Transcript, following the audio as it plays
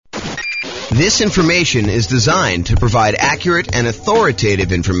This information is designed to provide accurate and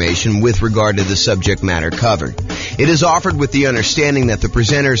authoritative information with regard to the subject matter covered. It is offered with the understanding that the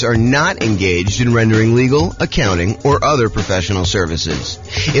presenters are not engaged in rendering legal, accounting, or other professional services.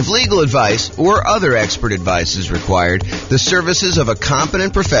 If legal advice or other expert advice is required, the services of a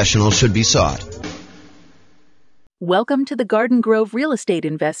competent professional should be sought. Welcome to the Garden Grove Real Estate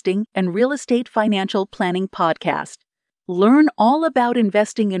Investing and Real Estate Financial Planning Podcast. Learn all about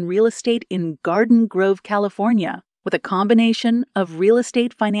investing in real estate in Garden Grove, California, with a combination of real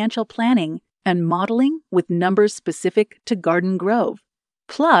estate financial planning and modeling with numbers specific to Garden Grove.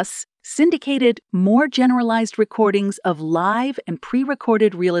 Plus, syndicated, more generalized recordings of live and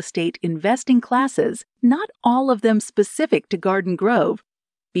pre-recorded real estate investing classes, not all of them specific to Garden Grove.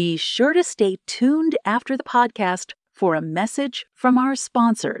 Be sure to stay tuned after the podcast for a message from our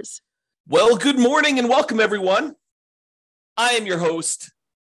sponsors. Well, good morning and welcome, everyone. I am your host,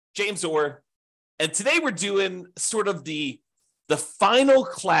 James Orr, and today we're doing sort of the final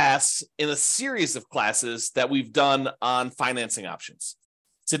class in a series of classes that we've done on financing options.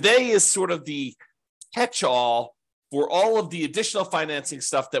 Today is sort of the catch-all for all of the additional financing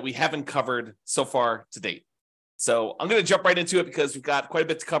stuff that we haven't covered so far to date. So I'm going to jump right into it because we've got quite a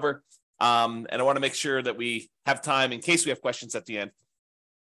bit to cover, and I want to make sure that we have time in case we have questions at the end.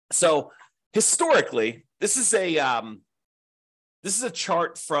 So historically, this is a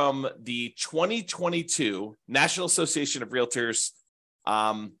chart from the 2022 National Association of Realtors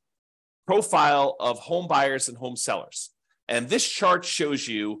profile of home buyers and home sellers. And this chart shows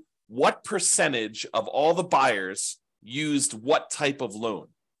you what percentage of all the buyers used what type of loan.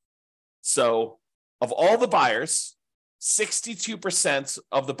 So of all the buyers, 62%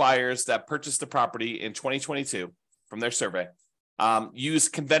 of the buyers that purchased the property in 2022 from their survey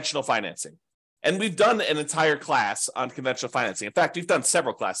used conventional financing. And we've done an entire class on conventional financing. In fact, we've done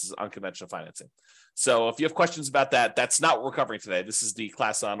several classes on conventional financing. So if you have questions about that, that's not what we're covering today. This is the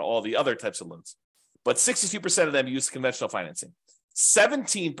class on all the other types of loans. But 62% of them used conventional financing.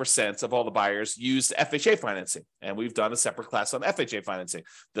 17% of all the buyers used FHA financing. And we've done a separate class on FHA financing.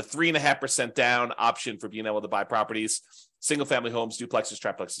 The 3.5% down option for being able to buy properties, single-family homes, duplexes,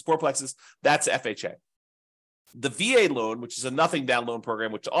 triplexes, fourplexes, that's FHA. The VA loan, which is a nothing down loan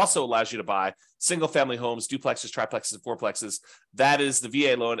program, which also allows you to buy single-family homes, duplexes, triplexes, and fourplexes, that is the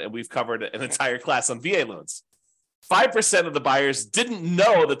VA loan, and we've covered an entire class on VA loans. 5% of the buyers didn't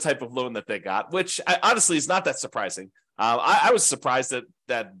know the type of loan that they got, which honestly is not that surprising. I was surprised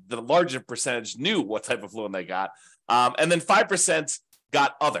that the larger percentage knew what type of loan they got. And then 5%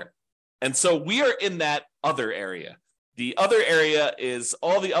 got other. And so we are in that other area. The other area is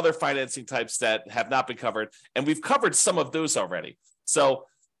all the other financing types that have not been covered, and we've covered some of those already. So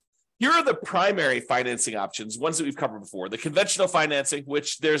here are the primary financing options, ones that we've covered before. The conventional financing,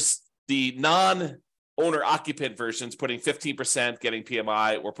 which there's the non-owner-occupant versions, putting 15%, getting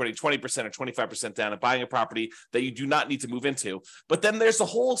PMI, or putting 20% or 25% down and buying a property that you do not need to move into. But then there's a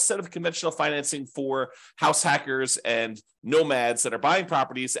whole set of conventional financing for house hackers and nomads that are buying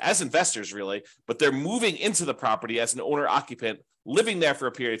properties as investors, really, but they're moving into the property as an owner-occupant, living there for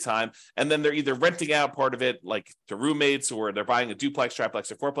a period of time, and then they're either renting out part of it, like to roommates, or they're buying a duplex,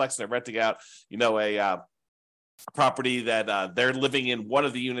 triplex, or fourplex, and they're renting out, a property that they're living in one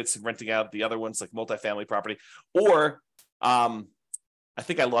of the units and renting out the other ones, like multifamily property, or I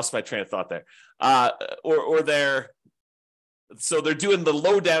think I lost my train of thought there, or they're doing the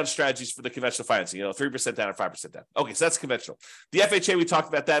low down strategies for the conventional financing, 3% down or 5% down. Okay, so that's conventional. The FHA, we talked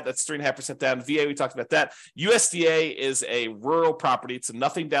about that. That's 3.5% down. VA, we talked about that. USDA is a rural property. It's a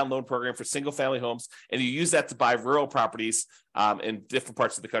nothing down loan program for single family homes, and you use that to buy rural properties in different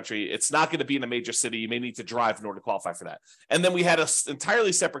parts of the country. It's not going to be in a major city. You may need to drive in order to qualify for that. And then we had an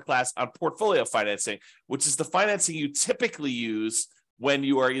entirely separate class on portfolio financing, which is the financing you typically use when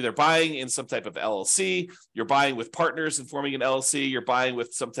you are either buying in some type of LLC, you're buying with partners and forming an LLC, you're buying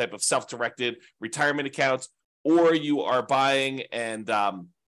with some type of self-directed retirement account, or you are buying and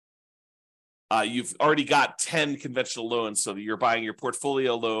you've already got 10 conventional loans, so that you're buying your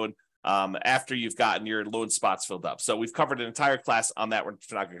portfolio loan after you've gotten your loan spots filled up. So we've covered an entire class on that. We're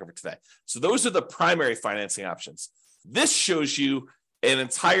not going to cover today. So those are the primary financing options. This shows you an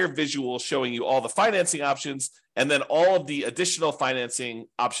entire visual showing you all the financing options and then all of the additional financing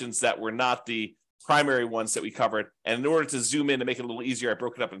options that were not the primary ones that we covered. And in order to zoom in and make it a little easier, I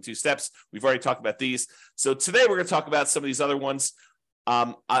broke it up into 2 steps. We've already talked about these. So today we're going to talk about some of these other ones.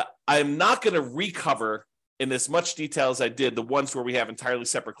 I'm not going to recover in as much detail as I did the ones where we have entirely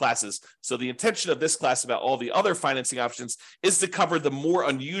separate classes. So the intention of this class about all the other financing options is to cover the more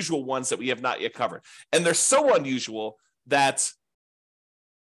unusual ones that we have not yet covered. And they're so unusual that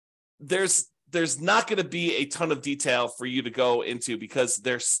there's not going to be a ton of detail for you to go into because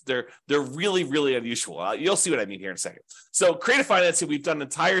they're really, really unusual. You'll see what I mean here in a second. So creative financing, we've done an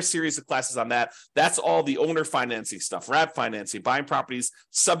entire series of classes on that. That's all the owner financing stuff, wrap financing, buying properties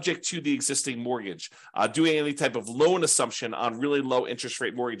subject to the existing mortgage, doing any type of loan assumption on really low interest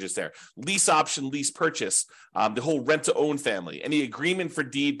rate mortgages there, lease option, lease purchase, the whole rent to own family, any agreement for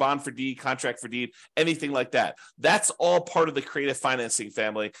deed, bond for deed, contract for deed, anything like that. That's all part of the creative financing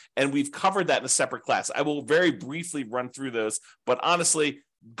family. And we've covered that in a separate class. I will very briefly run through those, but honestly,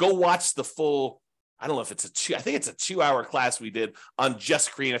 go watch the full, I don't know if it's I think it's a 2-hour class we did on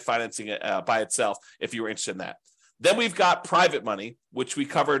just creative financing by itself, if you were interested in that. Then we've got private money, which we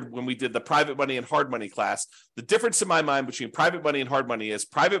covered when we did the private money and hard money class. The difference in my mind between private money and hard money is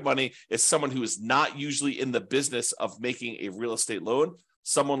private money is someone who is not usually in the business of making a real estate loan.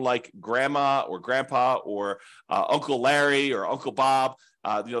 Someone like grandma or grandpa or Uncle Larry or Uncle Bob,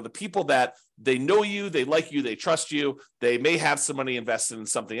 the people that they know you, they like you, they trust you. They may have some money invested in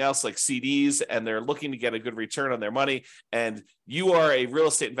something else like CDs, and they're looking to get a good return on their money. And you are a real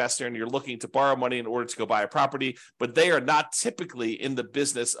estate investor and you're looking to borrow money in order to go buy a property, but they are not typically in the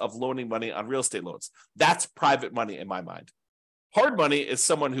business of loaning money on real estate loans. That's private money in my mind. Hard money is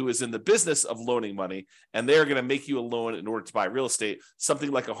someone who is in the business of loaning money, and they're going to make you a loan in order to buy real estate, something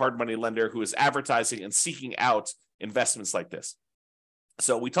like a hard money lender who is advertising and seeking out investments like this.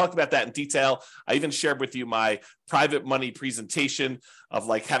 So we talked about that in detail. I even shared with you my private money presentation of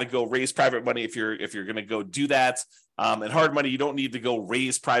like how to go raise private money if you're going to go do that. And hard money, you don't need to go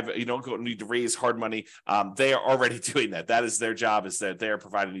raise private. You don't need to raise hard money. They are already doing that. That is their job, is that they are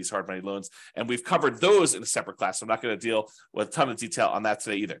providing these hard money loans. And we've covered those in a separate class. So I'm not going to deal with a ton of detail on that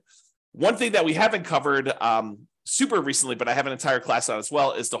today either. One thing that we haven't covered super recently, but I have an entire class on as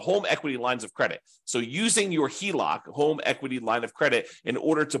well, is the home equity lines of credit. So using your HELOC, home equity line of credit, in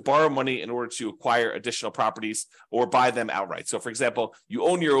order to borrow money in order to acquire additional properties or buy them outright. So for example, you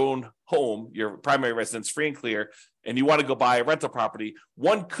own your own home, your primary residence free and clear, and you want to go buy a rental property.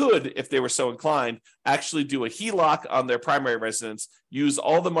 One could, if they were so inclined, actually do a HELOC on their primary residence, use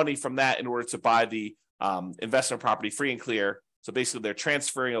all the money from that in order to buy the investment property free and clear. So basically, they're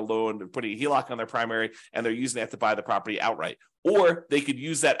transferring a loan, they're putting a HELOC on their primary, and they're using that to buy the property outright. Or they could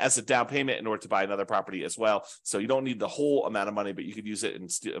use that as a down payment in order to buy another property as well. So you don't need the whole amount of money, but you could use it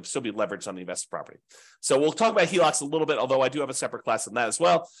and still be leveraged on the invested property. So we'll talk about HELOCs a little bit, although I do have a separate class on that as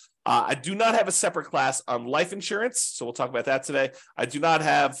well. I do not have a separate class on life insurance, so we'll talk about that today. I do not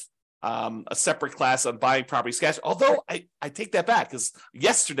have a separate class on buying properties cash, although I take that back, because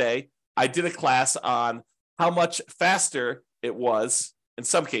yesterday I did a class on how much faster it was, in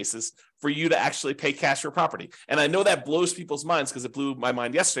some cases, for you to actually pay cash for property. And I know that blows people's minds because it blew my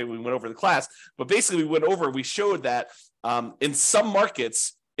mind yesterday when we went over the class. But basically, we showed that in some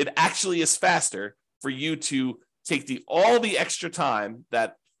markets, it actually is faster for you to take all the extra time,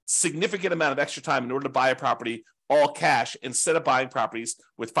 that significant amount of extra time, in order to buy a property all cash instead of buying properties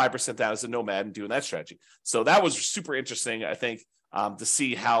with 5% down as a nomad and doing that strategy. So that was super interesting, I think, to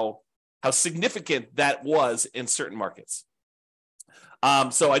see how significant that was in certain markets.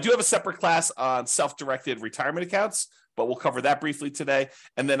 So I do have a separate class on self-directed retirement accounts, but we'll cover that briefly today.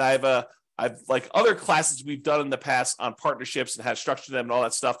 And then I've like other classes we've done in the past on partnerships and how to structure them and all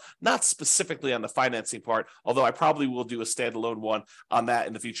that stuff, not specifically on the financing part, although I probably will do a standalone one on that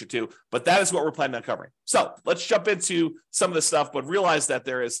in the future too. But that is what we're planning on covering. So let's jump into some of the stuff, but realize that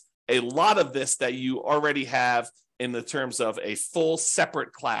there is a lot of this that you already have in the terms of a full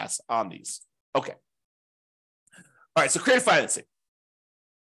separate class on these. Okay. All right, so creative financing.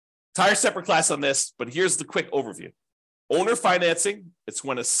 Entire separate class on this, but here's the quick overview. Owner financing, it's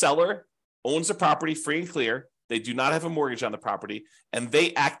when a seller owns a property free and clear, they do not have a mortgage on the property, and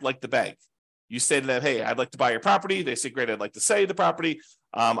they act like the bank. You say to them, hey, I'd like to buy your property. They say, great, I'd like to sell you the property.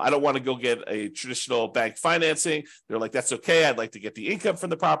 I don't want to go get a traditional bank financing. They're like, that's okay. I'd like to get the income from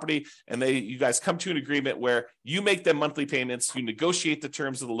the property. And you guys come to an agreement where you make them monthly payments, you negotiate the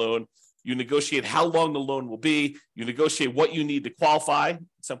terms of the loan, you negotiate how long the loan will be. You negotiate what you need to qualify. In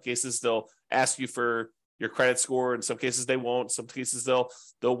some cases, they'll ask you for your credit score. In some cases, they won't. Some cases, they'll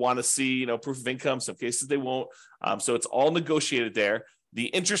want to see, proof of income. Some cases, they won't. So it's all negotiated there. The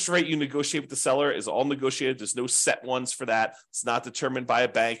interest rate you negotiate with the seller is all negotiated. There's no set ones for that. It's not determined by a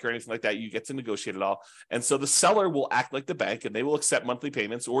bank or anything like that. You get to negotiate it all. And so the seller will act like the bank, and they will accept monthly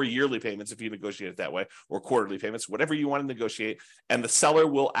payments or yearly payments if you negotiate it that way, or quarterly payments, whatever you want to negotiate. And the seller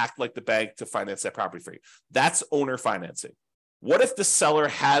will act like the bank to finance that property for you. That's owner financing. What if the seller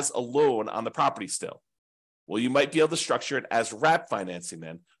has a loan on the property still? Well, you might be able to structure it as wrap financing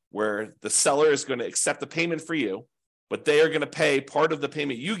then, where the seller is going to accept the payment for you, but they are going to pay part of the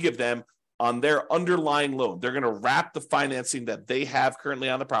payment you give them on their underlying loan. They're going to wrap the financing that they have currently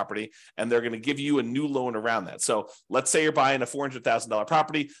on the property, and they're going to give you a new loan around that. So let's say you're buying a $400,000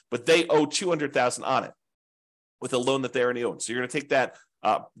 property, but they owe $200,000 on it with a loan that they already own. So you're going to take that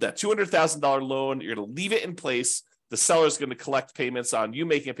 $200,000 loan, you're going to leave it in place. The seller is going to collect payments on you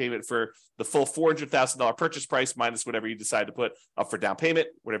making a payment for the full $400,000 purchase price minus whatever you decide to put up for down payment,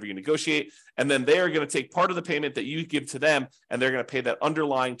 whatever you negotiate. And then they are going to take part of the payment that you give to them, and they're going to pay that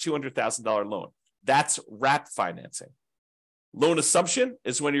underlying $200,000 loan. That's wrap financing. Loan assumption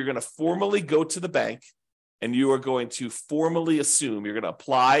is when you're going to formally go to the bank and you are going to formally assume, you're going to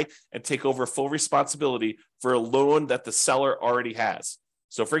apply and take over full responsibility for a loan that the seller already has.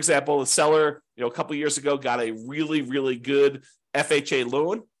 So, for example, the seller, a couple of years ago got a really, really good FHA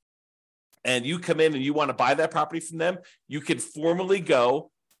loan, and you come in and you want to buy that property from them. You can formally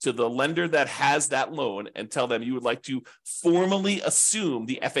go to the lender that has that loan and tell them you would like to formally assume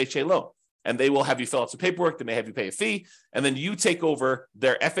the FHA loan, and they will have you fill out some paperwork. They may have you pay a fee, and then you take over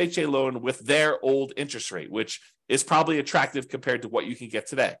their FHA loan with their old interest rate, which is probably attractive compared to what you can get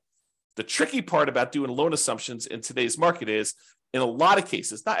today. The tricky part about doing loan assumptions in today's market is, in a lot of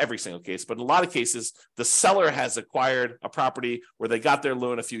cases, not every single case, but in a lot of cases, the seller has acquired a property where they got their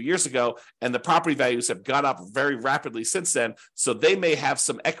loan a few years ago, and the property values have gone up very rapidly since then. So they may have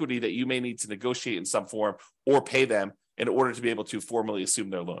some equity that you may need to negotiate in some form or pay them in order to be able to formally assume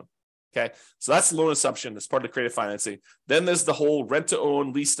their loan. Okay, so that's the loan assumption. That's part of the creative financing. Then there's the whole rent to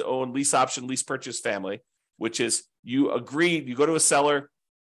own, lease option, lease purchase family, which is you go to a seller.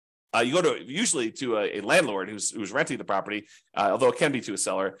 You go to usually to a landlord who's renting the property, although it can be to a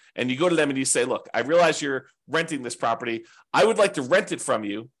seller, and you go to them and you say, look, I realize you're renting this property. I would like to rent it from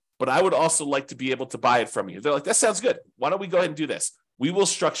you, but I would also like to be able to buy it from you. They're like, that sounds good. Why don't we go ahead and do this? We will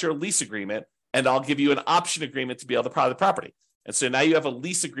structure a lease agreement, and I'll give you an option agreement to be able to buy the property. And so now you have a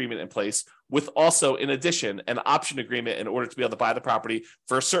lease agreement in place with also, in addition, an option agreement in order to be able to buy the property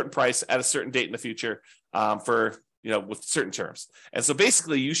for a certain price at a certain date in the future with certain terms. And so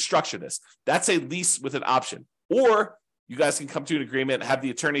basically you structure this. That's a lease with an option. Or you guys can come to an agreement and have the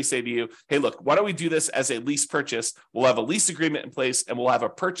attorney say to you, hey, look, why don't we do this as a lease purchase? We'll have a lease agreement in place, and we'll have a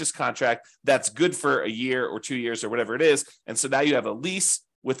purchase contract that's good for a year or 2 years or whatever it is. And so now you have a lease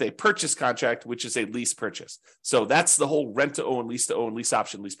with a purchase contract, which is a lease purchase. So that's the whole rent to own, lease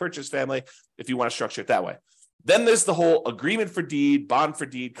option, lease purchase family, if you want to structure it that way. Then there's the whole agreement for deed, bond for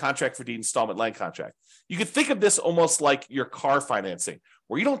deed, contract for deed, installment land contract. You could think of this almost like your car financing,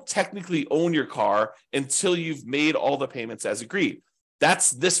 where you don't technically own your car until you've made all the payments as agreed.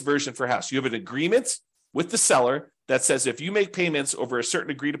 That's this version for house. You have an agreement with the seller that says if you make payments over a certain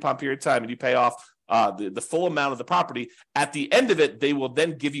agreed upon period of time and you pay off the full amount of the property, at the end of it, they will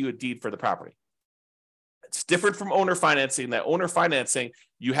then give you a deed for the property. It's different from owner financing. That owner financing,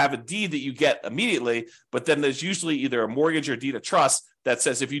 you have a deed that you get immediately, but then there's usually either a mortgage or deed of trust that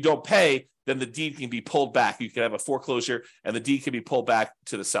says if you don't pay, then the deed can be pulled back. You can have a foreclosure and the deed can be pulled back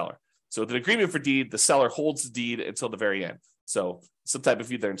to the seller. So with an agreement for deed, the seller holds the deed until the very end. So some type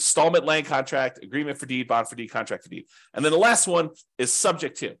of either installment land contract, agreement for deed, bond for deed, contract for deed. And then the last one is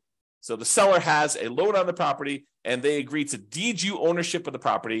subject to. So the seller has a loan on the property and they agree to deed you ownership of the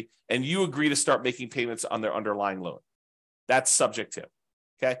property, and you agree to start making payments on their underlying loan. That's subject to.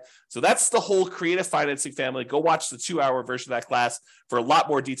 Okay, so that's the whole creative financing family. Go watch the 2-hour version of that class for a lot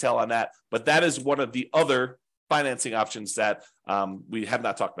more detail on that. But that is one of the other financing options that we have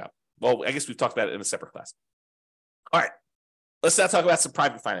not talked about. Well, I guess we've talked about it in a separate class. All right, let's now talk about some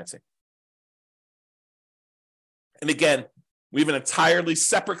private financing. And again, we have an entirely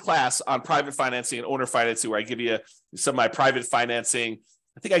separate class on private financing and owner financing where I give you some of my private financing.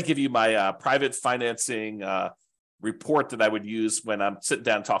 I think I give you my private financing report that I would use when I'm sitting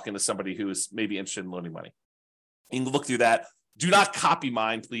down talking to somebody who is maybe interested in loaning money. You can look through that. Do not copy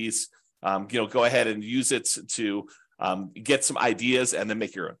mine, please. Go ahead and use it to get some ideas and then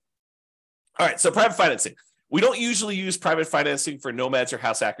make your own. All right, so private financing. We don't usually use private financing for nomads or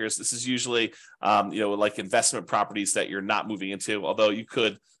house hackers. This is usually, like investment properties that you're not moving into, although you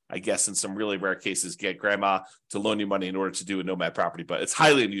could, I guess, in some really rare cases, get grandma to loan you money in order to do a nomad property, but it's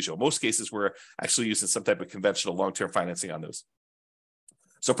highly unusual. Most cases, we're actually using some type of conventional long-term financing on those.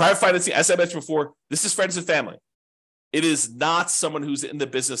 So private financing, as I mentioned before, this is friends and family. It is not someone who's in the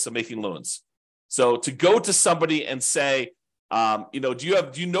business of making loans. So to go to somebody and say, do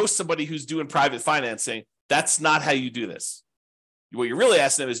you know somebody who's doing private financing? That's not how you do this. What you're really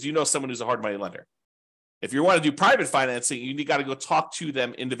asking them is, do you know someone who's a hard money lender? If you want to do private financing, you got to go talk to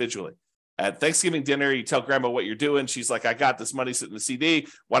them individually. at Thanksgiving dinner, you tell grandma what you're doing. She's like, I got this money sitting in the CD.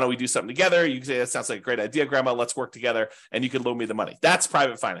 Why don't we do something together? You can say, that sounds like a great idea, grandma. Let's work together. And you can loan me the money. That's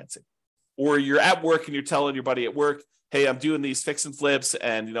private financing. Or you're at work and you're telling your buddy at work, hey, I'm doing these fix and flips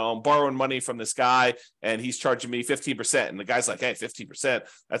and, I'm borrowing money from this guy and he's charging me 15%. And the guy's like, hey, 15%,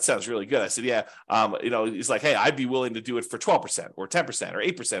 that sounds really good. I said, yeah. He's like, hey, I'd be willing to do it for 12% or 10% or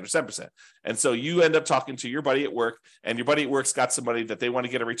 8% or 7%. And so you end up talking to your buddy at work and your buddy at work's got some money that they want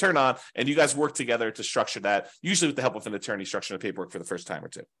to get a return on. And you guys work together to structure that, usually with the help of an attorney structuring the paperwork for the first time or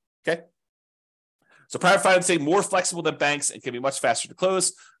two. Okay. So private financing, more flexible than banks and can be much faster to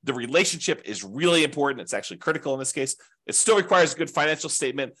close. The relationship is really important. It's actually critical in this case. It still requires a good financial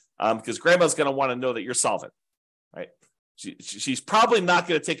statement because grandma's going to want to know that you're solvent, right? She's probably not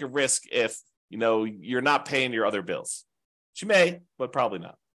going to take a risk if, you're not paying your other bills. She may, but probably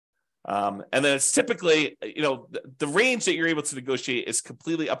not. And then it's typically, the range that you're able to negotiate is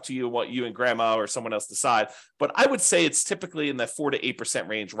completely up to you and what you and grandma or someone else decide. But I would say it's typically in the 4 to 8%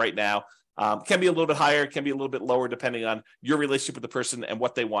 range right now. Can be a little bit higher, can be a little bit lower, depending on your relationship with the person and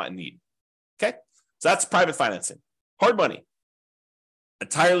what they want and need. Okay, so that's private financing. Hard money,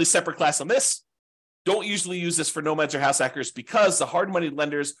 entirely separate class on this. Don't usually use this for nomads or house hackers because the hard money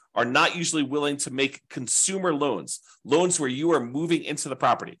lenders are not usually willing to make consumer loans where you are moving into the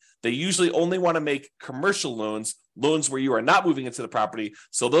property. They usually only want to make commercial loans where you are not moving into the property.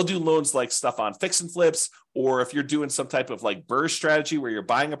 So they'll do loans like stuff on fix and flips, or if you're doing some type of like BRRRR strategy where you're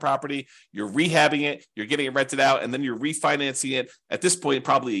buying a property, you're rehabbing it, you're getting it rented out, and then you're refinancing it at this point,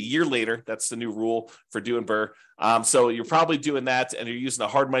 probably a year later. That's the new rule for doing BRRRR. So you're probably doing that and you're using a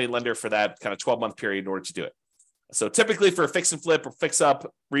hard money lender for that kind of 12-month period in order to do it. So typically for a fix and flip or fix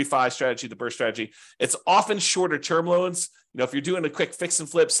up refi strategy, the BRRRR strategy, it's often shorter term loans. If you're doing a quick fix and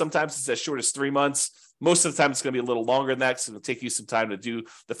flip, sometimes it's as short as 3 months. Most of the time, it's going to be a little longer than that because it'll take you some time to do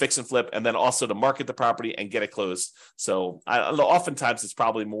the fix and flip and then also to market the property and get it closed. So oftentimes it's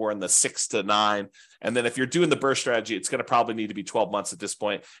probably more in the 6 to 9. And then if you're doing the BRRRR strategy, it's going to probably need to be 12 months at this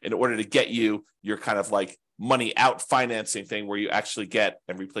point in order to get you your kind of like money out financing thing where you actually get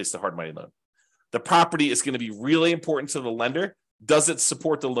and replace the hard money loan. The property is going to be really important to the lender. Does it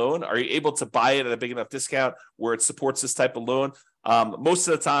support the loan? Are you able to buy it at a big enough discount where it supports this type of loan? Most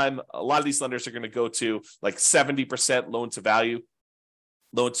of the time, a lot of these lenders are going to go to like 70% loan to value,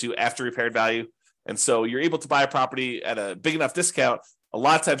 loan to after repaired value. And so you're able to buy a property at a big enough discount. A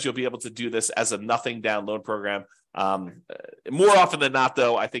lot of times you'll be able to do this as a nothing down loan program. More often than not,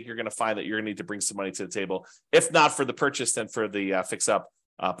 though, I think you're going to find that you're going to need to bring some money to the table, if not for the purchase, then for the fix up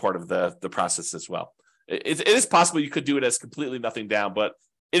part of the process as well. It is possible you could do it as completely nothing down, but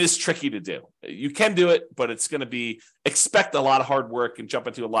it is tricky to do. You can do it, but it's going to expect a lot of hard work and jump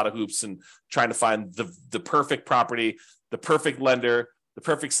into a lot of hoops and trying to find the perfect property, the perfect lender, the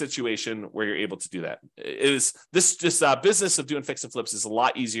perfect situation where you're able to do that. This business of doing fix and flips is a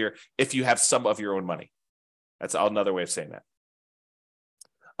lot easier if you have some of your own money. That's another way of saying that.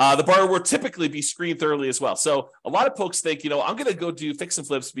 The borrower will typically be screened thoroughly as well. So a lot of folks think, I'm going to go do fix and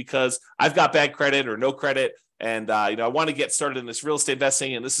flips because I've got bad credit or no credit. And, I want to get started in this real estate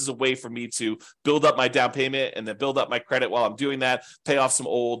investing. And this is a way for me to build up my down payment and then build up my credit while I'm doing that, pay off some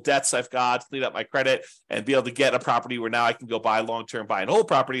old debts I've got, clean up my credit and be able to get a property where now I can go buy long-term buy and hold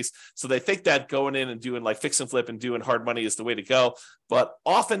properties. So they think that going in and doing like fix and flip and doing hard money is the way to go. But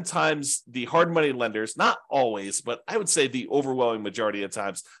oftentimes the hard money lenders, not always, but I would say the overwhelming majority of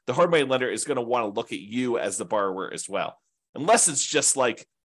times, the hard money lender is going to want to look at you as the borrower as well. Unless it's just like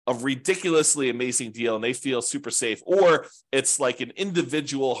a ridiculously amazing deal and they feel super safe, or it's like an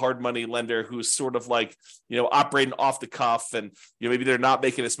individual hard money lender who's sort of like, operating off the cuff and, maybe they're not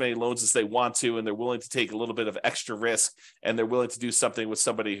making as many loans as they want to, and they're willing to take a little bit of extra risk and they're willing to do something with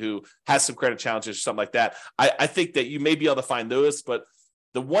somebody who has some credit challenges or something like that. I think that you may be able to find those, but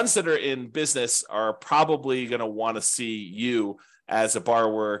the ones that are in business are probably going to want to see you as a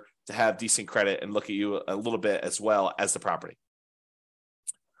borrower to have decent credit and look at you a little bit as well as the property.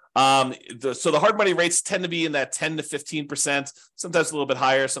 So the hard money rates tend to be in that 10 to 15%, sometimes a little bit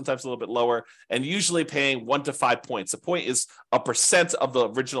higher, sometimes a little bit lower, and usually paying 1 to 5 points. A point is a percent of the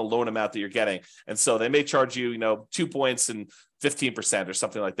original loan amount that you're getting. And so they may charge you, 2 points and 15% or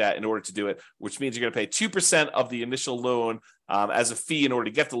something like that in order to do it, which means you're going to pay 2% of the initial loan as a fee in order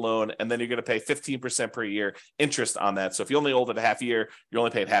to get the loan. And then you're going to pay 15% per year interest on that. So if you only hold it a half year, you're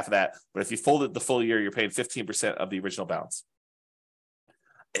only paying half of that. But if you fold it the full year, you're paying 15% of the original balance.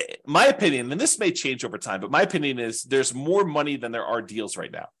 My opinion, and this may change over time, but my opinion is there's more money than there are deals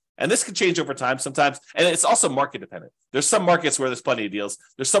right now. And this can change over time sometimes. And it's also market dependent. There's some markets where there's plenty of deals.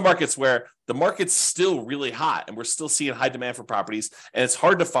 There's some markets where the market's still really hot and we're still seeing high demand for properties. And it's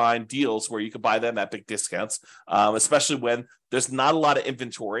hard to find deals where you can buy them at big discounts, especially when there's not a lot of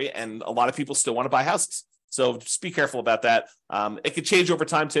inventory and a lot of people still want to buy houses. So just be careful about that. It could change over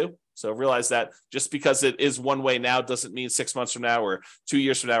time too. So realize that just because it is one way now doesn't mean 6 months from now or 2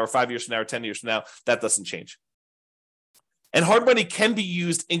 years from now or 5 years from now or 10 years from now, that doesn't change. And hard money can be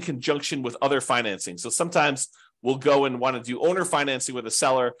used in conjunction with other financing. So sometimes we'll go and want to do owner financing with a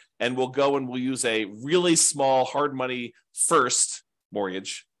seller, and we'll use a really small hard money first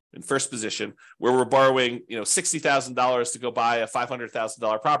mortgage in first position, where we're borrowing, $60,000 to go buy a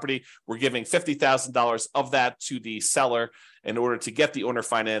 $500,000 property. We're giving $50,000 of that to the seller in order to get the owner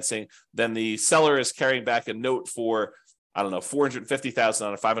financing. Then the seller is carrying back a note for, $450,000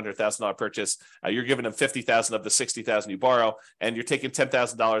 on a $500,000 purchase. You're giving them $50,000 of the $60,000 you borrow, and you're taking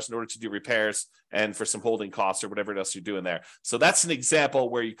 $10,000 in order to do repairs and for some holding costs or whatever else you're doing there. So that's an example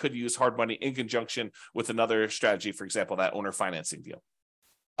where you could use hard money in conjunction with another strategy, for example, that owner financing deal.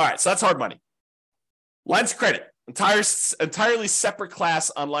 All right, so that's hard money. Lines of credit, entirely separate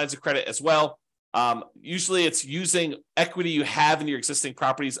class on lines of credit as well. Usually it's using equity you have in your existing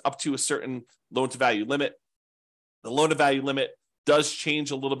properties up to a certain loan-to-value limit. The loan-to-value limit does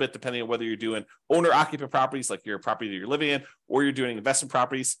change a little bit depending on whether you're doing owner-occupant properties, like your property that you're living in, or you're doing investment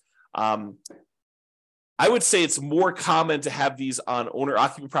properties. I would say it's more common to have these on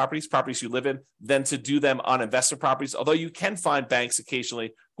owner-occupant properties you live in, than to do them on investment properties, although you can find banks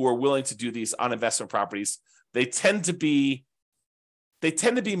occasionally who are willing to do these on investment properties. They tend to be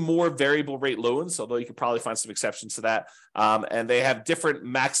more variable rate loans, although you could probably find some exceptions to that. And they have different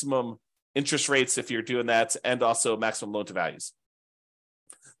maximum interest rates if you're doing that, and also maximum loan to values.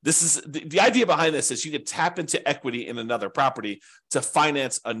 This is the idea behind this is you can tap into equity in another property to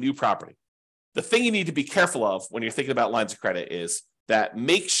finance a new property. The thing you need to be careful of when you're thinking about lines of credit is that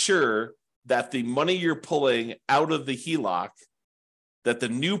make sure that the money you're pulling out of the HELOC, that the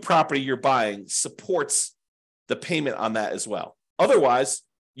new property you're buying supports the payment on that as well. Otherwise,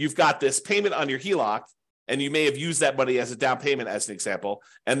 you've got this payment on your HELOC, and you may have used that money as a down payment, as an example,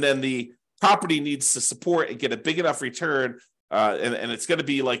 and then the property needs to support and get a big enough return, and it's going to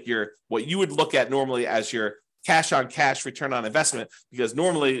be like what you would look at normally as your cash on cash return on investment, because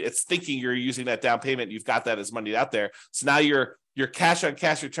normally it's thinking you're using that down payment, you've got that as money out there. So now your cash on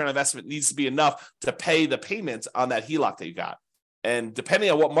cash return on investment needs to be enough to pay the payments on that HELOC that you got. And depending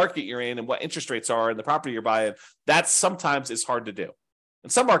on what market you're in and what interest rates are in the property you're buying, that sometimes is hard to do. In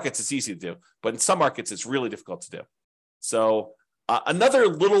some markets, it's easy to do, but in some markets, it's really difficult to do. So another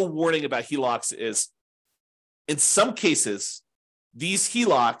little warning about HELOCs is, in some cases, these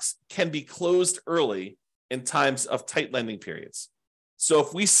HELOCs can be closed early in times of tight lending periods. So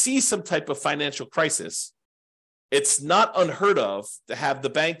if we see some type of financial crisis, it's not unheard of to have the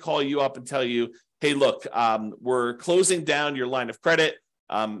bank call you up and tell you, hey, look, we're closing down your line of credit.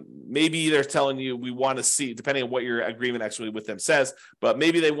 Maybe they're telling you we want to see, depending on what your agreement actually with them says, but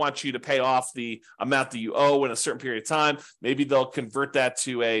maybe they want you to pay off the amount that you owe in a certain period of time. Maybe they'll convert that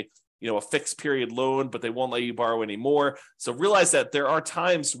to a fixed period loan, but they won't let you borrow anymore. So realize that there are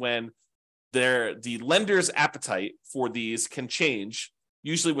times when the lender's appetite for these can change,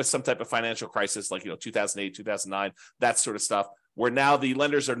 usually with some type of financial crisis, like 2008, 2009, that sort of stuff, where now the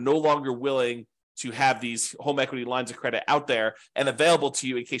lenders are no longer willing to have these home equity lines of credit out there and available to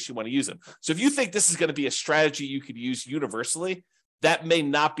you in case you want to use them. So if you think this is going to be a strategy you could use universally, that may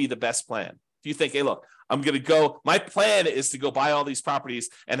not be the best plan. If you think, hey, look, my plan is to go buy all these properties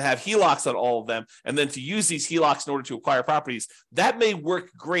and have HELOCs on all of them, and then to use these HELOCs in order to acquire properties, that may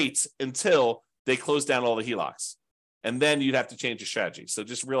work great until they close down all the HELOCs. And then you'd have to change your strategy. So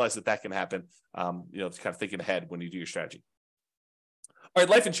just realize that can happen, kind of thinking ahead when you do your strategy. All right,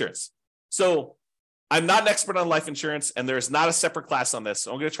 life insurance. So I'm not an expert on life insurance, and there's not a separate class on this.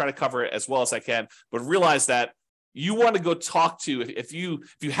 So I'm going to try to cover it as well as I can, but realize that you want to go talk to, if you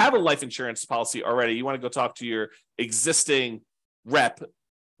have a life insurance policy already, you want to go talk to your existing rep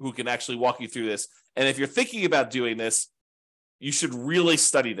who can actually walk you through this. And if you're thinking about doing this, you should really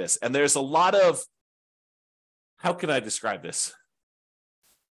study this. And there's a lot of, how can I describe this?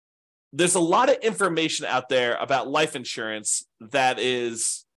 There's a lot of information out there about life insurance that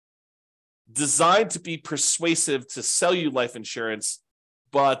is designed to be persuasive to sell you life insurance,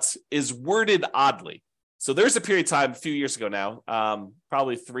 but is worded oddly. So there's a period of time a few years ago now,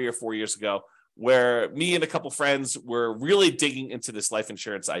 probably 3 or 4 years ago, where me and a couple friends were really digging into this life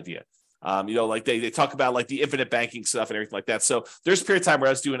insurance idea. Like they talk about like the infinite banking stuff and everything like that. So there's a period of time where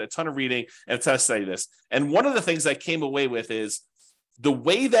I was doing a ton of reading and a ton of study this. And one of the things I came away with is the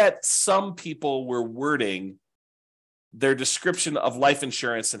way that some people were wording their description of life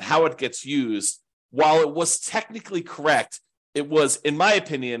insurance and how it gets used, while it was technically correct, it was, in my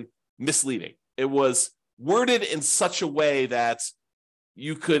opinion, misleading. It was worded in such a way that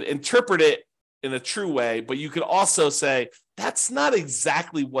you could interpret it in a true way, but you could also say, that's not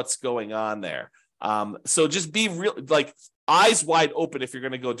exactly what's going on there. So just be real, like eyes wide open if you're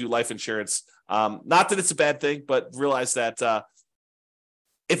going to go do life insurance. Not that it's a bad thing, but realize that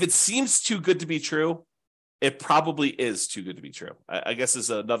if it seems too good to be true, it probably is too good to be true. I guess is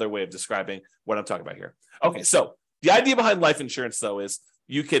another way of describing what I'm talking about here. Okay, so the idea behind life insurance, though, is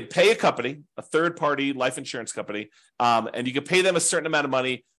you could pay a company, a third-party life insurance company, and you can pay them a certain amount of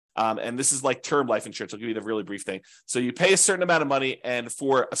money. And this is like term life insurance. I'll give you the really brief thing. So you pay a certain amount of money, and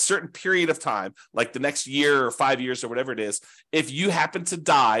for a certain period of time, like the next year or 5 years or whatever it is, if you happen to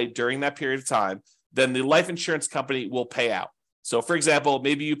die during that period of time, then the life insurance company will pay out. So, for example,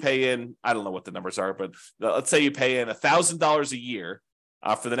 maybe you pay in, I don't know what the numbers are, but let's say you pay in $1,000 a year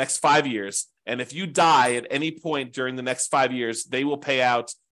for the next 5 years. And if you die at any point during the next 5 years, they will pay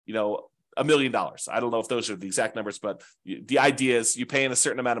out, $1 million. I don't know if those are the exact numbers, but the idea is you pay in a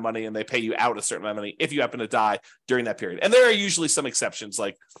certain amount of money and they pay you out a certain amount of money if you happen to die during that period. And there are usually some exceptions,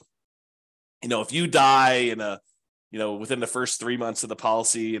 like, if you die in within the first 3 months of the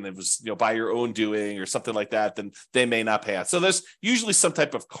policy and it was, by your own doing or something like that, then they may not pay out. So there's usually some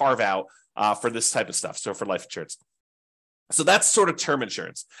type of carve out for this type of stuff. So for life insurance. So that's sort of term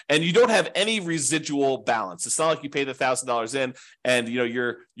insurance, and you don't have any residual balance. It's not like you pay the $1,000 in, and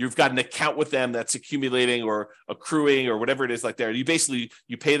you've got an account with them that's accumulating or accruing or whatever it is like there. You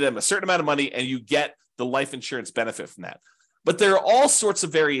pay them a certain amount of money, and you get the life insurance benefit from that. But there are all sorts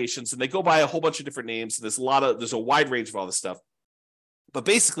of variations, and they go by a whole bunch of different names. There's a wide range of all this stuff. But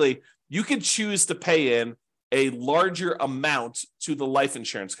basically, you can choose to pay in a larger amount to the life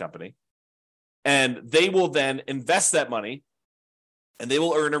insurance company, and they will then invest that money and they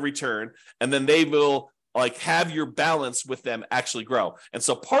will earn a return, and then they will have your balance with them actually grow. And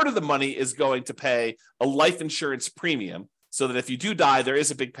so part of the money is going to pay a life insurance premium so that if you do die, there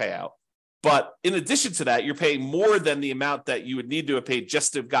is a big payout. But in addition to that, you're paying more than the amount that you would need to have paid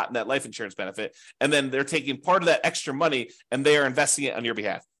just to have gotten that life insurance benefit. And then they're taking part of that extra money and they are investing it on your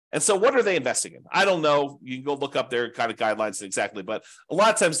behalf. And so what are they investing in? I don't know. You can go look up their kind of guidelines exactly, but a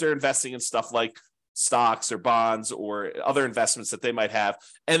lot of times they're investing in stuff like stocks or bonds or other investments that they might have.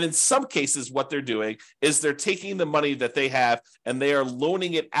 And in some cases, what they're doing is they're taking the money that they have and they are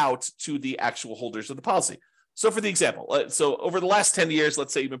loaning it out to the actual holders of the policy. So for the example, so over the last 10 years,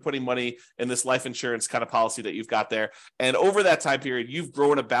 let's say you've been putting money in this life insurance kind of policy that you've got there. And over that time period, you've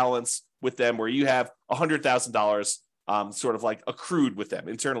grown a balance with them where you have $100,000 sort of like accrued with them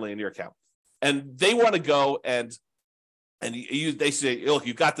internally in your account. And they want to go and they say, look,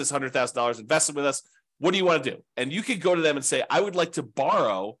 you've got this $100,000 invested with us. What do you want to do? And you could go to them and say, I would like to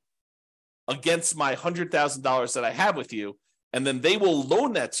borrow against my $100,000 that I have with you. And then they will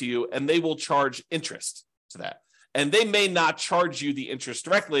loan that to you and they will charge interest to that. And they may not charge you the interest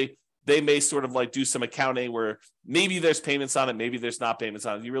directly. They may sort of do some accounting where maybe there's payments on it, maybe there's not payments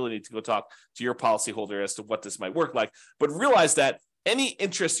on it. You really need to go talk to your policyholder as to what this might work like. But realize that any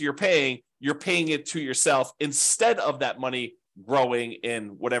interest you're paying it to yourself instead of that money growing in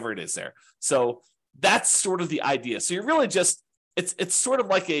whatever it is there. So that's sort of the idea. So you're really just, it's sort of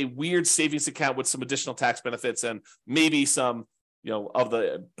like a weird savings account with some additional tax benefits and maybe some of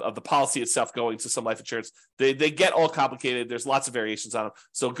the policy itself going to some life insurance. They get all complicated. There's lots of variations on them.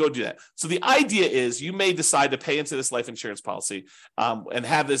 So go do that. So the idea is you may decide to pay into this life insurance policy and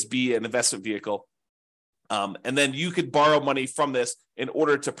have this be an investment vehicle. And then you could borrow money from this in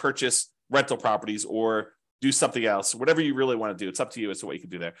order to purchase rental properties or do something else, whatever you really want to do. It's up to you as to what you can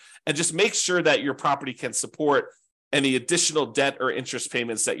do there. And just make sure that your property can support any additional debt or interest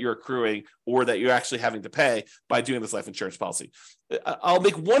payments that you're accruing or that you're actually having to pay by doing this life insurance policy. I'll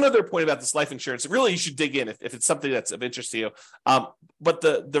make one other point about this life insurance. Really, you should dig in if it's something that's of interest to you. But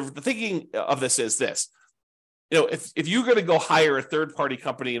the thinking of this is this. If you're going to go hire a third-party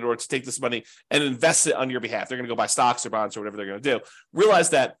company in order to take this money and invest it on your behalf, they're going to go buy stocks or bonds or whatever they're going to do.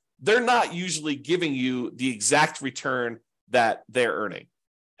 Realize that they're not usually giving you the exact return that they're earning.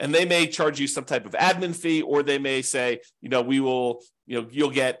 And they may charge you some type of admin fee, or they may say, we will,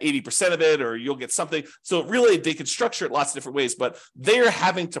 you'll get 80% of it, or you'll get something. So really, they can structure it lots of different ways, but they're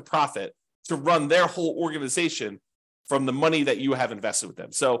having to profit to run their whole organization from the money that you have invested with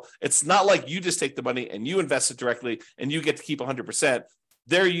them. So it's not like you just take the money and you invest it directly and you get to keep 100%.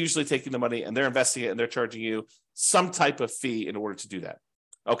 They're usually taking the money and they're investing it and they're charging you some type of fee in order to do that.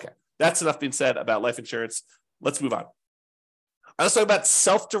 Okay, that's enough being said about life insurance. Let's move on. I was talking about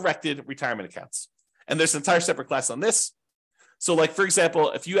self-directed retirement accounts. And there's an entire separate class on this. So like, for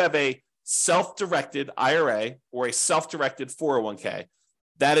example, if you have a self-directed IRA or a self-directed 401k,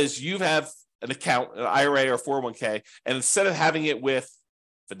 that is, you have an account, an IRA or 401k, and instead of having it with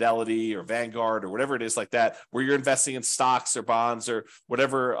Fidelity or Vanguard or whatever it is like that, where you're investing in stocks or bonds or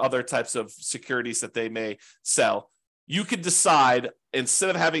whatever other types of securities that they may sell, you could decide, instead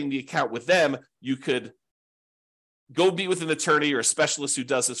of having the account with them, you could go meet with an attorney or a specialist who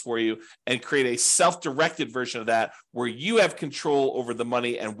does this for you and create a self-directed version of that where you have control over the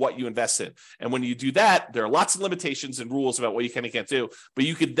money and what you invest in. And when you do that, there are lots of limitations and rules about what you can and can't do, but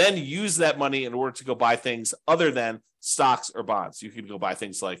you could then use that money in order to go buy things other than stocks or bonds. You could go buy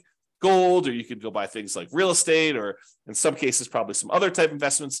things like gold, or you could go buy things like real estate, or in some cases, probably some other type of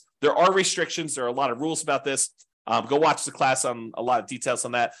investments. There are restrictions. There are a lot of rules about this. Go watch the class on a lot of details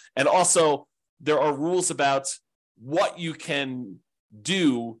on that. And also there are rules about what you can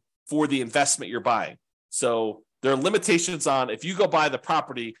do for the investment you're buying. So there are limitations on, if you go buy the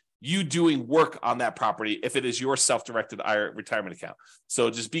property, you doing work on that property if it is your self-directed IRA retirement account.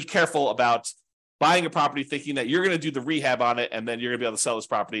 So just be careful about buying a property thinking that you're going to do the rehab on it and then you're going to be able to sell this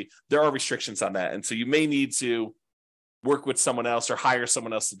property. There are restrictions on that. And so you may need to work with someone else or hire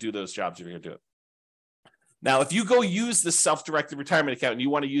someone else to do those jobs if you're going to do it. Now, if you go use the self-directed retirement account and you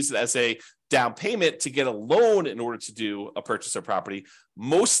want to use it as a down payment to get a loan in order to do a purchase of property,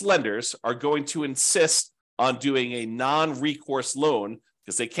 most lenders are going to insist on doing a non-recourse loan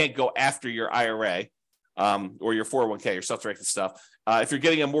because they can't go after your IRA or your 401k, your self-directed stuff. If you're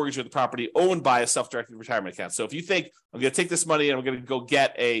getting a mortgage with a property owned by a self-directed retirement account. So if you think, I'm going to take this money and I'm going to go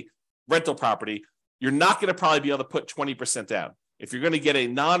get a rental property, you're not going to probably be able to put 20% down. If you're going to get a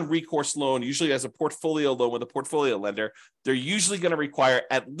non-recourse loan, usually as a portfolio loan with a portfolio lender, they're usually going to require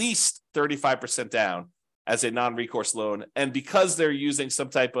at least 35% down as a non-recourse loan. And because they're using some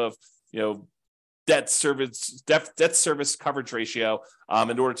type of, debt service coverage ratio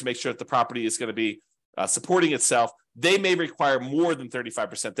in order to make sure that the property is going to be supporting itself, they may require more than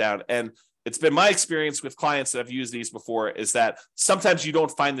 35% down. And it's been my experience with clients that have used these before is that sometimes you don't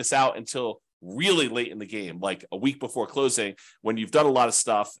find this out until really late in the game, like a week before closing, when you've done a lot of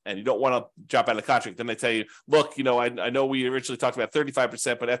stuff and you don't want to drop out of the contract. Then they tell you, look, I know we originally talked about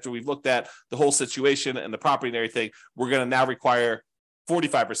 35%, but after we've looked at the whole situation and the property and everything, we're going to now require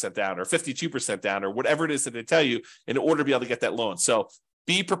 45% down or 52% down or whatever it is that they tell you in order to be able to get that loan. So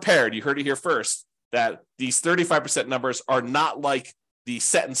be prepared. You heard it here first, that these 35% numbers are not like the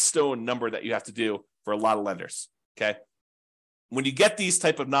set in stone number that you have to do for a lot of lenders. Okay. When you get these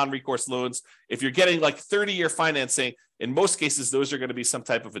type of non-recourse loans, if you're getting like 30-year financing, in most cases, those are going to be some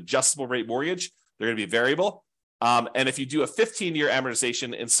type of adjustable rate mortgage. They're going to be variable. And if you do a 15-year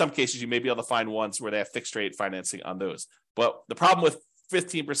amortization, in some cases, you may be able to find ones where they have fixed rate financing on those. But the problem with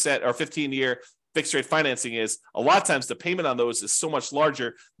 15% or 15-year fixed rate financing is a lot of times the payment on those is so much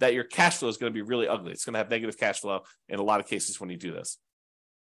larger that your cash flow is going to be really ugly. It's going to have negative cash flow in a lot of cases when you do this.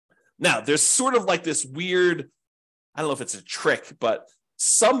 Now, there's sort of like this weird, I don't know if it's a trick, but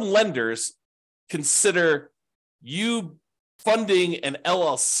some lenders consider you funding an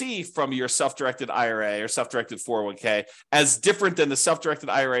LLC from your self-directed IRA or self-directed 401k as different than the self-directed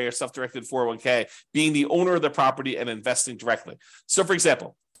IRA or self-directed 401k being the owner of the property and investing directly. So, for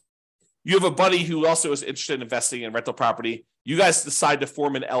example, you have a buddy who also is interested in investing in rental property. You guys decide to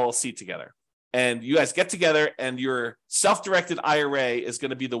form an LLC together. And you guys get together and your self-directed IRA is going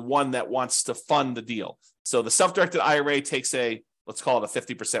to be the one that wants to fund the deal. So the self-directed IRA takes let's call it a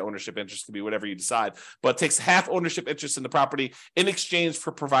 50% ownership interest, could be whatever you decide, but it takes half ownership interest in the property in exchange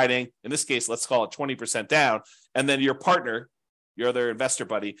for providing, in this case, let's call it 20% down. And then your partner, your other investor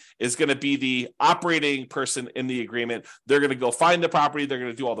buddy, is going to be the operating person in the agreement. They're going to go find the property. They're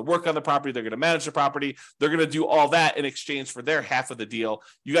going to do all the work on the property. They're going to manage the property. They're going to do all that in exchange for their half of the deal.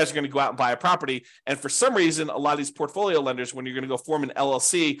 You guys are going to go out and buy a property. And for some reason, a lot of these portfolio lenders, when you're going to go form an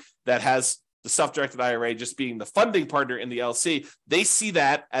LLC that has the self-directed IRA just being the funding partner in the LLC, they see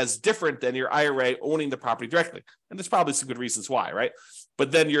that as different than your IRA owning the property directly. And there's probably some good reasons why, right?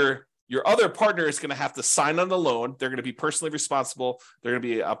 But then your other partner is going to have to sign on the loan. They're going to be personally responsible. They're going to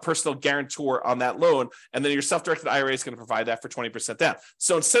be a personal guarantor on that loan. And then your self-directed IRA is going to provide that for 20% down.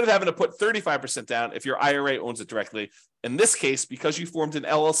 So instead of having to put 35% down, if your IRA owns it directly, in this case, because you formed an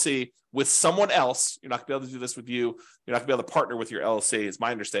LLC with someone else, you're not going to be able to do this with you. You're not going to be able to partner with your LLC, is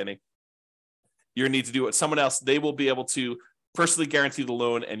my understanding. You're going to need to do it with someone else. They will be able to personally guarantee the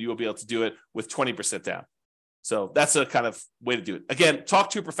loan, and you will be able to do it with 20% down. So that's a kind of way to do it. Again, talk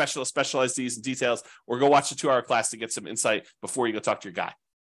to a professional, specialize these in details, or go watch the 2-hour class to get some insight before you go talk to your guy.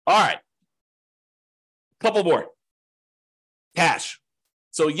 All right. Couple more. Cash.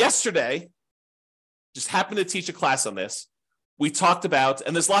 So yesterday, just happened to teach a class on this. We talked about,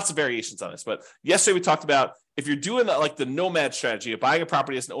 and there's lots of variations on this, but yesterday we talked about if you're doing the nomad strategy of buying a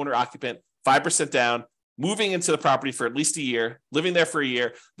property as an owner occupant, 5% down, moving into the property for at least a year, living there for a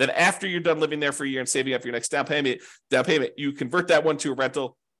year, then after you're done living there for a year and saving up your next down payment, you convert that one to a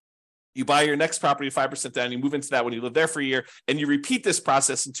rental. You buy your next property 5% down, you move into that when you live there for a year, and you repeat this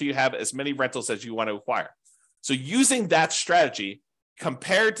process until you have as many rentals as you want to acquire. So using that strategy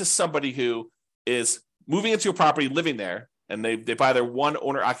compared to somebody who is moving into a property, living there, and they buy their one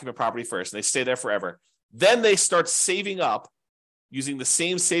owner-occupant property first, and they stay there forever. Then they start saving up using the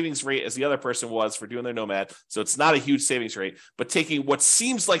same savings rate as the other person was for doing their nomad. So it's not a huge savings rate, but taking what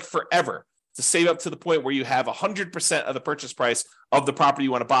seems like forever to save up to the point where you have 100% of the purchase price of the property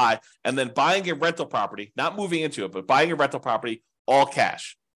you want to buy, and then buying a rental property, not moving into it, but buying a rental property, all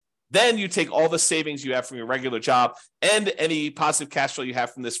cash. Then you take all the savings you have from your regular job and any positive cash flow you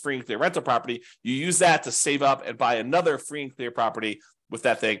have from this free and clear rental property, you use that to save up and buy another free and clear property with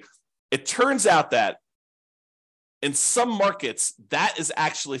that thing. It turns out that in some markets, that is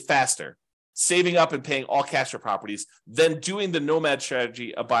actually faster, saving up and paying all cash for properties, than doing the nomad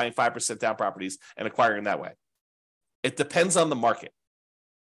strategy of buying 5% down properties and acquiring that way. It depends on the market.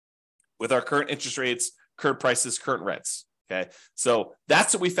 With our current interest rates, current prices, current rents. Okay, so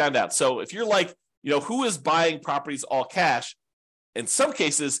that's what we found out. So if you're like, who is buying properties all cash? In some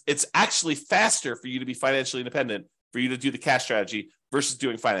cases, it's actually faster for you to be financially independent, for you to do the cash strategy versus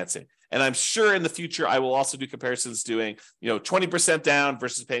doing financing. And I'm sure in the future, I will also do comparisons doing, 20% down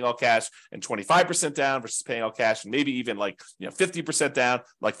versus paying all cash, and 25% down versus paying all cash, and maybe even 50% down,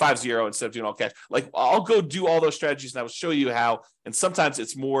 like 50 instead of doing all cash. I'll go do all those strategies, and I will show you how. And sometimes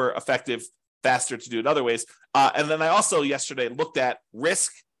it's more effective, faster to do it other ways. And then I also yesterday looked at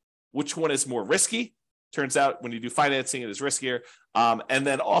risk, which one is more risky. Turns out when you do financing, it is riskier. And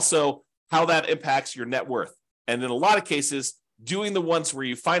then also how that impacts your net worth. And in a lot of cases, doing the ones where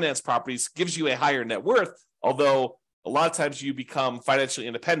you finance properties gives you a higher net worth, although a lot of times you become financially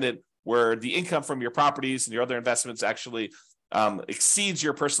independent where the income from your properties and your other investments actually exceeds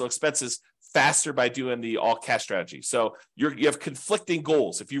your personal expenses faster by doing the all cash strategy. So you have conflicting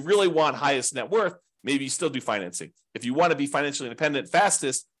goals. If you really want highest net worth, maybe you still do financing. If you want to be financially independent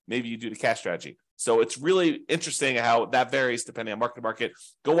fastest, maybe you do the cash strategy. So it's really interesting how that varies depending on market to market.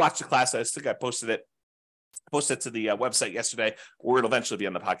 Go watch the class. I think I posted it to the website yesterday, or it'll eventually be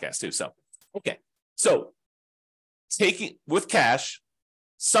on the podcast too. So, okay. So taking with cash,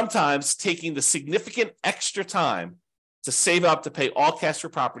 sometimes taking the significant extra time to save up to pay all cash for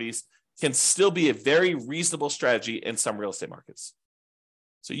properties can still be a very reasonable strategy in some real estate markets.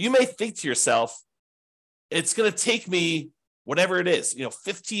 So you may think to yourself, it's going to take me whatever it is,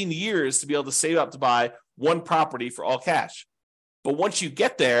 15 years to be able to save up to buy one property for all cash. But once you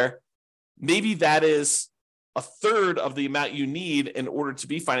get there, maybe that is a third of the amount you need in order to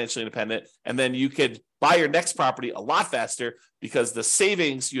be financially independent. And then you could buy your next property a lot faster because the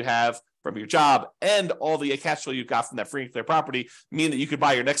savings you have from your job and all the cash flow you got from that free and clear property mean that you could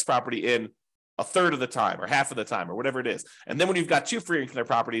buy your next property in a third of the time or half of the time or whatever it is. And then when you've got two free and clear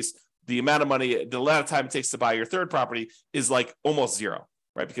properties, the amount of time it takes to buy your third property is like almost zero,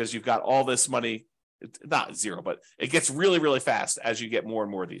 right? Because you've got all this money, not zero, but it gets really, really fast as you get more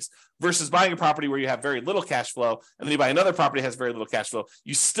and more of these versus buying a property where you have very little cash flow. And then you buy another property that has very little cash flow.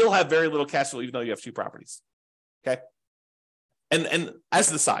 You still have very little cash flow, even though you have two properties. Okay. And as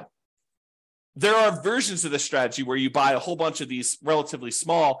an aside, there are versions of this strategy where you buy a whole bunch of these relatively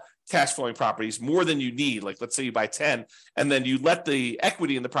small cash flowing properties, more than you need. Like let's say you buy 10 and then you let the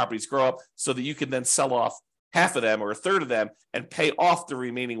equity in the properties grow up so that you can then sell off half of them or a third of them and pay off the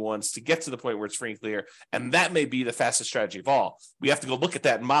remaining ones to get to the point where it's free and clear. And that may be the fastest strategy of all. We have to go look at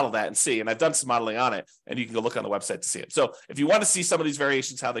that and model that and see. And I've done some modeling on it and you can go look on the website to see it. So if you want to see some of these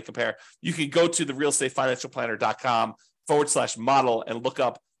variations, how they compare, you can go to the realestatefinancialplanner.com/model and look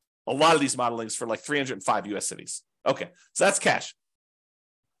up a lot of these modelings for like 305 US cities. Okay, so that's cash.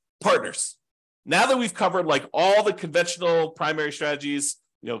 Partners. Now that we've covered like all the conventional primary strategies,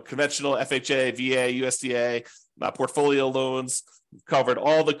 conventional FHA, VA, USDA, portfolio loans, we've covered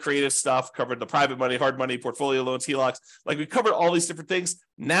all the creative stuff, covered the private money, hard money, portfolio loans, HELOCs. Like we covered all these different things.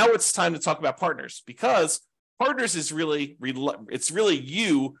 Now it's time to talk about partners because partners is really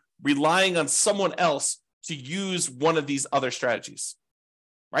you relying on someone else to use one of these other strategies.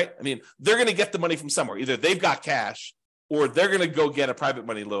 Right? I mean, they're going to get the money from somewhere. Either they've got cash, or they're going to go get a private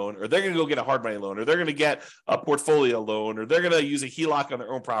money loan, or they're going to go get a hard money loan, or they're going to get a portfolio loan, or they're going to use a HELOC on their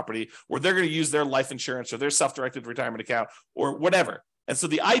own property, or they're going to use their life insurance or their self-directed retirement account, or whatever. And so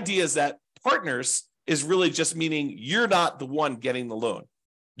the idea is that partners is really just meaning you're not the one getting the loan.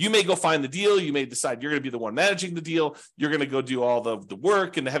 You may go find the deal. You may decide you're going to be the one managing the deal. You're going to go do all the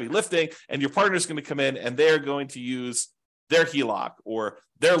work and the heavy lifting, and your partner's going to come in and they're going to use their HELOC or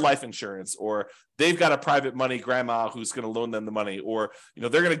their life insurance, or they've got a private money grandma who's going to loan them the money, or, they're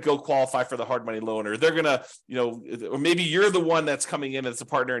going to go qualify for the hard money loan, or they're going to, or maybe you're the one that's coming in as a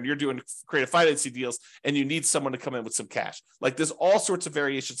partner and you're doing creative financing deals and you need someone to come in with some cash. Like, there's all sorts of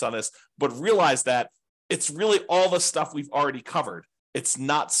variations on this, but realize that it's really all the stuff we've already covered. It's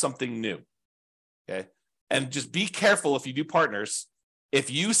not something new. Okay. And just be careful if you do partners. If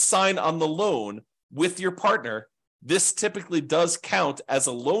you sign on the loan with your partner, this typically does count as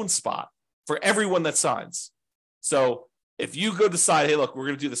a loan spot for everyone that signs. So if you go decide, hey, look, we're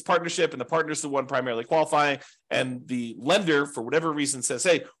going to do this partnership, and the partner's the one primarily qualifying, and the lender, for whatever reason, says,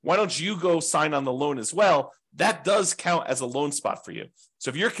 hey, why don't you go sign on the loan as well? That does count as a loan spot for you. So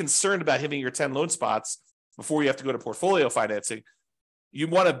if you're concerned about hitting your 10 loan spots before you have to go to portfolio financing, you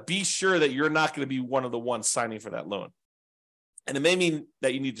want to be sure that you're not going to be one of the ones signing for that loan. And it may mean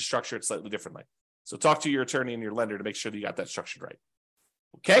that you need to structure it slightly differently. So talk to your attorney and your lender to make sure that you got that structured right.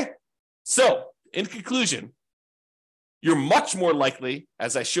 Okay? So in conclusion, you're much more likely,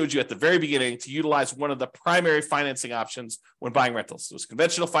 as I showed you at the very beginning, to utilize one of the primary financing options when buying rentals. So it's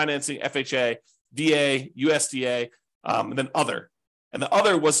conventional financing, FHA, VA, USDA, and then other. And the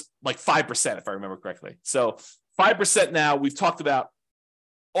other was like 5%, if I remember correctly. So 5% now, we've talked about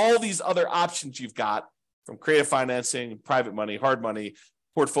all these other options you've got, from creative financing, private money, hard money,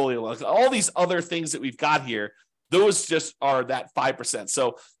 portfolio loans, all these other things that we've got here. Those just are that 5%.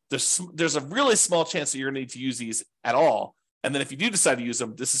 So there's a really small chance that you're going to need to use these at all. And then if you do decide to use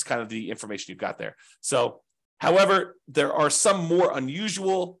them, this is kind of the information you've got there. So, however, there are some more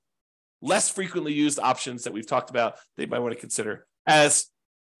unusual, less frequently used options that we've talked about that you might want to consider, as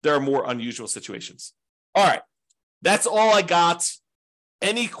there are more unusual situations. All right. That's all I got.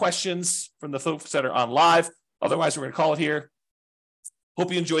 Any questions from the folks that are on live? Otherwise, we're going to call it here.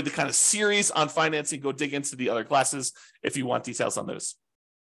 Hope you enjoyed the kind of series on financing. Go dig into the other classes if you want details on those.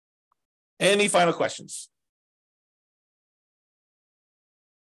 Any final questions?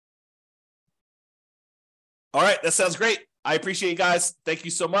 All right, that sounds great. I appreciate you guys. Thank you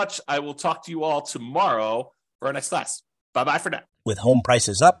so much. I will talk to you all tomorrow for our next class. Bye-bye for now. With home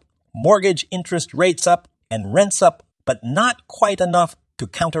prices up, mortgage interest rates up, and rents up, but not quite enough to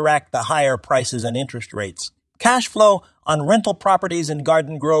counteract the higher prices and interest rates, cash flow on rental properties in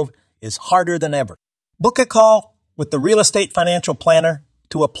Garden Grove is harder than ever. Book a call with the Real Estate Financial Planner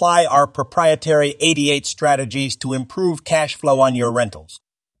to apply our proprietary 88 strategies to improve cash flow on your rentals.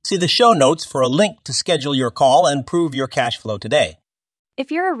 See the show notes for a link to schedule your call and prove your cash flow today.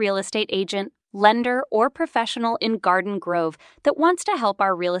 If you're a real estate agent, lender, or professional in Garden Grove that wants to help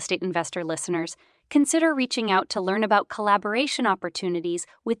our real estate investor listeners, consider reaching out to learn about collaboration opportunities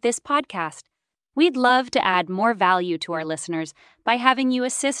with this podcast. We'd love to add more value to our listeners by having you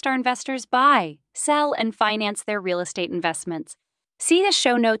assist our investors buy, sell, and finance their real estate investments. See the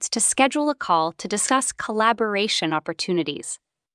show notes to schedule a call to discuss collaboration opportunities.